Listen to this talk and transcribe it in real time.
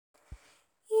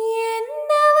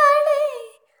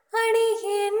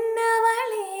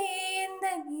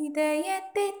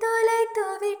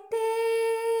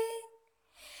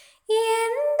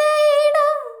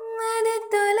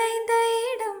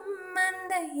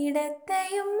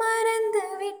இடத்தையும் மறந்து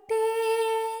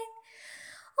விட்டேன்.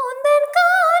 உந்தன்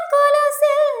கால்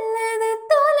கொலுசில் அது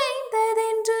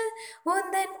தொலைந்ததென்று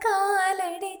உந்தன்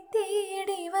காலடி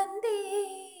தேடி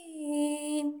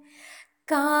வந்தேன்.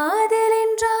 காதல்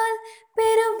என்றால்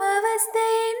பெரும்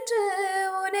அவஸ்தை என்று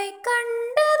உன்னை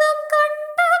கண்டதும்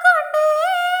கண்டு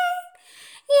கொண்டேன்.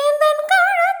 எந்தன்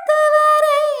கழுத்து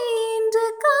வரை இன்று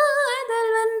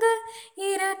காதல் வந்து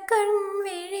இரு கண்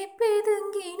விழி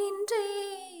பிதுங்கி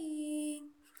நின்றேன்.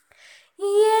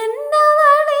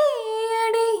 என்னவளே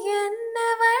அடி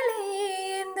என்னவளே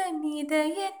எந்தன்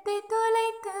இதயத்தை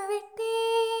தொலைத்து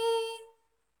விட்டேன்.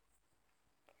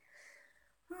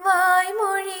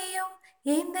 வாய்மொழியும்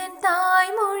எந்தன்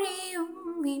தாய்மொழியும்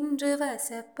இன்று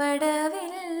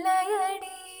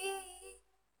வசப்படவில்லையடி.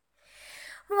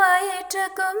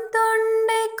 வயிற்றுக்கும்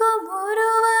தொண்டைக்கும்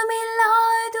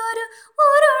உருவமில்லாதொரு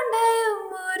உருண்டையும்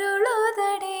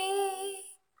உருளுதடி.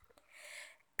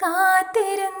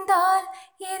 காத்திருந்தால்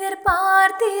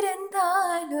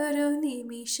எதிர்பார்த்திருந்தால் ஒரு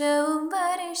நிமிஷமும்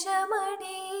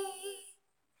வருஷமடி.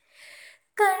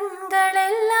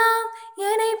 கண்களெல்லாம்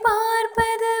என்னை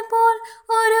பார்ப்பது போல்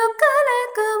ஒரு